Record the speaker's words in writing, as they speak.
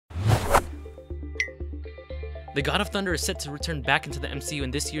The God of Thunder is set to return back into the MCU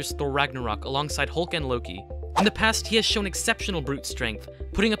in this year's Thor Ragnarok alongside Hulk and Loki. In the past, he has shown exceptional brute strength,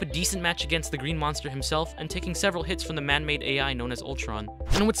 putting up a decent match against the Green Monster himself and taking several hits from the man-made AI known as Ultron.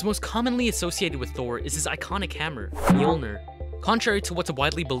 And what's most commonly associated with Thor is his iconic hammer, Mjolnir. Contrary to what's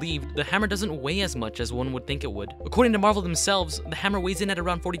widely believed, the hammer doesn't weigh as much as one would think it would. According to Marvel themselves, the hammer weighs in at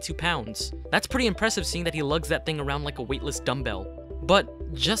around 42 pounds. That's pretty impressive seeing that he lugs that thing around like a weightless dumbbell.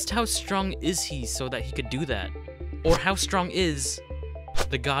 But just how strong is he so that he could do that? Or how strong is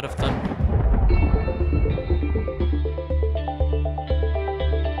the God of Thunder?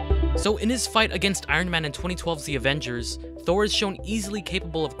 So in his fight against Iron Man in 2012's The Avengers, Thor is shown easily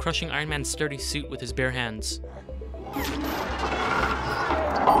capable of crushing Iron Man's sturdy suit with his bare hands.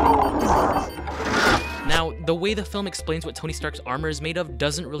 Now, the way the film explains what Tony Stark's armor is made of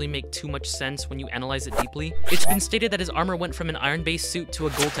doesn't really make too much sense when you analyze it deeply. It's been stated that his armor went from an iron-based suit to a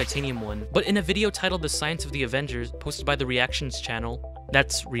gold titanium one, but in a video titled The Science of the Avengers, posted by the Reactions channel,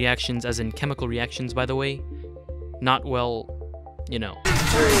 that's reactions as in chemical reactions by the way, not well, you know.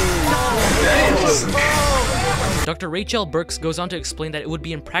 Dr. Rachel Burks goes on to explain that it would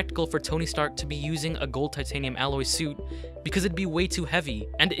be impractical for Tony Stark to be using a gold titanium alloy suit because it'd be way too heavy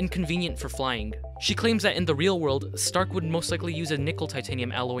and inconvenient for flying. She claims that in the real world, Stark would most likely use a nickel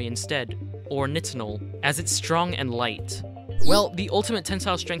titanium alloy instead, or nitinol, as it's strong and light. Well, the ultimate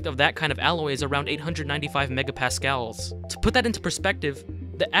tensile strength of that kind of alloy is around 895 megapascals. To put that into perspective,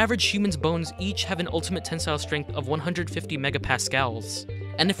 the average human's bones each have an ultimate tensile strength of 150 megapascals.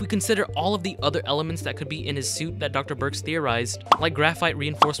 And if we consider all of the other elements that could be in his suit that Dr. Burks theorized, like graphite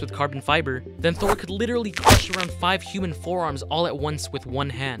reinforced with carbon fiber, then Thor could literally crush around 5 human forearms all at once with one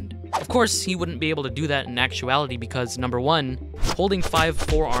hand. Of course, he wouldn't be able to do that in actuality because, number 1, holding 5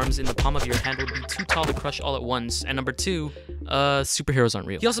 forearms in the palm of your hand would be too tall to crush all at once, and number 2, superheroes aren't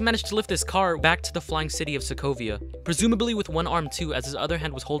real. He also managed to lift his car back to the flying city of Sokovia, presumably with one arm too, as his other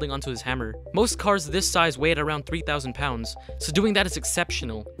hand was holding onto his hammer. Most cars this size weigh at around 3,000 pounds, so doing that is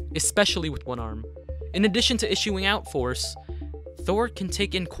exceptional, especially with one arm. In addition to issuing out force, Thor can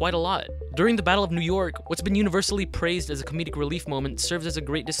take in quite a lot. During the Battle of New York, what's been universally praised as a comedic relief moment serves as a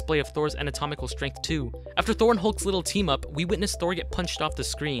great display of Thor's anatomical strength too. After Thor and Hulk's little team up, we witness Thor get punched off the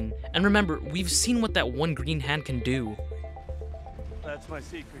screen. And remember, we've seen what that one green hand can do. That's my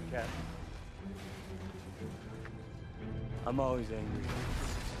secret, Cap. I'm always angry.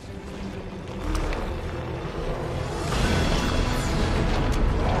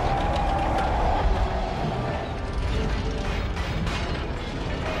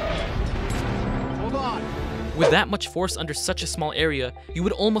 With that much force under such a small area, you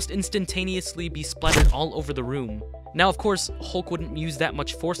would almost instantaneously be splattered all over the room. Now of course, Hulk wouldn't use that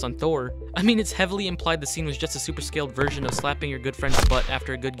much force on Thor. I mean, it's heavily implied the scene was just a super scaled version of slapping your good friend's butt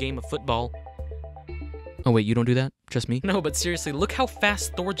after a good game of football. Oh wait, you don't do that? Just me? No, but seriously, look how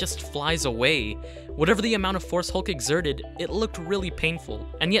fast Thor just flies away. Whatever the amount of force Hulk exerted, it looked really painful.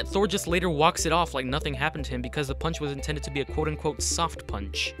 And yet Thor just later walks it off like nothing happened to him because the punch was intended to be a quote-unquote soft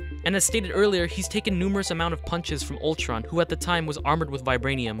punch. And as stated earlier, he's taken numerous amount of punches from Ultron, who at the time was armored with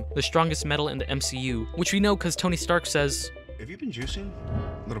vibranium, the strongest metal in the MCU, which we know because Tony Stark says, "Have you been juicing?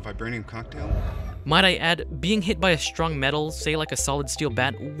 A little vibranium cocktail?" Might I add, being hit by a strong metal, say like a solid steel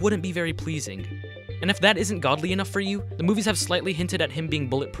bat, wouldn't be very pleasing. And if that isn't godly enough for you, the movies have slightly hinted at him being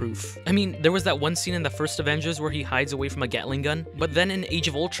bulletproof. I mean, there was that one scene in the first Avengers where he hides away from a Gatling gun, but then in Age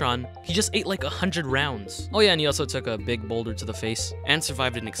of Ultron, he just ate like 100 rounds. Oh yeah, and he also took a big boulder to the face, and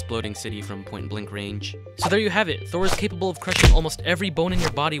survived an exploding city from point-blank range. So there you have it, Thor is capable of crushing almost every bone in your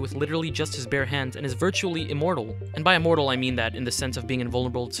body with literally just his bare hands, and is virtually immortal. And by immortal, I mean that in the sense of being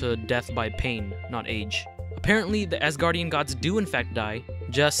invulnerable to death by pain, not age. Apparently, the Asgardian gods do in fact die,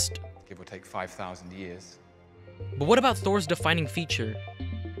 just... It will take 5,000 years. But what about Thor's defining feature?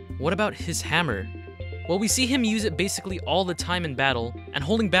 What about his hammer? Well, we see him use it basically all the time in battle, and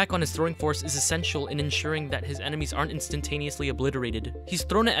holding back on his throwing force is essential in ensuring that his enemies aren't instantaneously obliterated. He's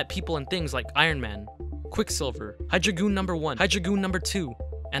thrown it at people and things like Iron Man, Quicksilver, Hydra-Goon number 1, Hydra-Goon number 2,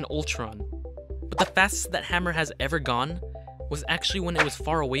 and Ultron. But the fastest that hammer has ever gone was actually when it was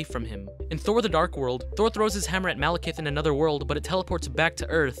far away from him. In Thor the Dark World, Thor throws his hammer at Malekith in another world, but it teleports back to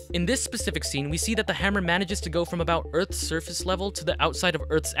Earth. In this specific scene, we see that the hammer manages to go from about Earth's surface level to the outside of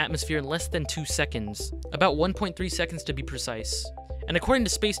Earth's atmosphere in less than 2 seconds. About 1.3 seconds to be precise. And according to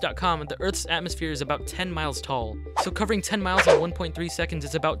Space.com, the Earth's atmosphere is about 10 miles tall. So covering 10 miles in 1.3 seconds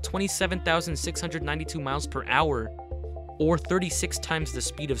is about 27,692 miles per hour, or 36 times the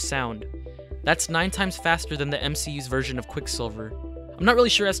speed of sound. That's 9 times faster than the MCU's version of Quicksilver. I'm not really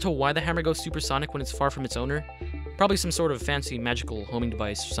sure as to why the hammer goes supersonic when it's far from its owner, Probably some sort of fancy magical homing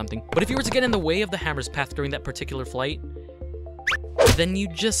device or something. But if you were to get in the way of the hammer's path during that particular flight, then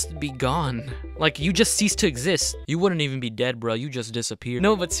you'd just be gone. Like, you just cease to exist. You wouldn't even be dead, bro. You just disappear.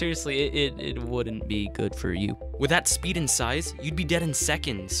 No, but seriously, it wouldn't be good for you. With that speed and size, you'd be dead in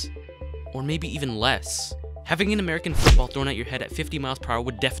seconds. Or maybe even less. Having an American football thrown at your head at 50 miles per hour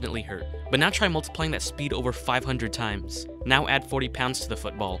would definitely hurt. But now try multiplying that speed over 500 times. Now add 40 pounds to the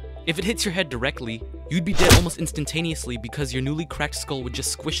football. If it hits your head directly, you'd be dead almost instantaneously because your newly cracked skull would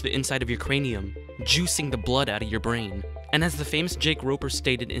just squish the inside of your cranium, juicing the blood out of your brain. And as the famous Jake Roper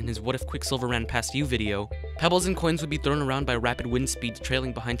stated in his What If Quicksilver Ran Past You video, pebbles and coins would be thrown around by rapid wind speeds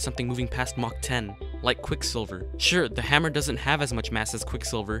trailing behind something moving past Mach 10, like Quicksilver. Sure, the hammer doesn't have as much mass as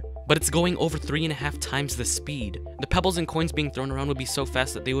Quicksilver, but it's going over 3.5 times the speed. The pebbles and coins being thrown around would be so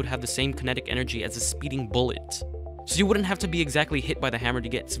fast that they would have the same kinetic energy as a speeding bullet. So you wouldn't have to be exactly hit by the hammer to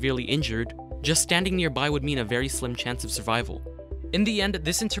get severely injured, just standing nearby would mean a very slim chance of survival. In the end,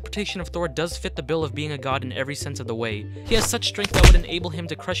 this interpretation of Thor does fit the bill of being a god in every sense of the way. He has such strength that would enable him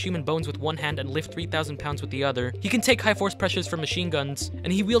to crush human bones with one hand and lift 3,000 pounds with the other. He can take high force pressures from machine guns,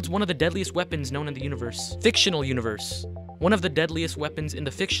 and he wields one of the deadliest weapons known in the universe. Fictional universe. One of the deadliest weapons in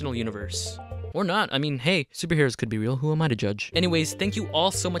the fictional universe. Or not. I mean, hey, superheroes could be real. Who am I to judge? Anyways, thank you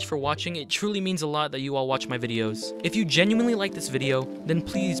all so much for watching. It truly means a lot that you all watch my videos. If you genuinely like this video, then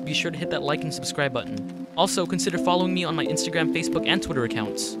please be sure to hit that like and subscribe button. Also, consider following me on my Instagram, Facebook, and Twitter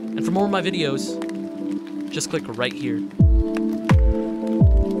accounts. And for more of my videos, just click right here.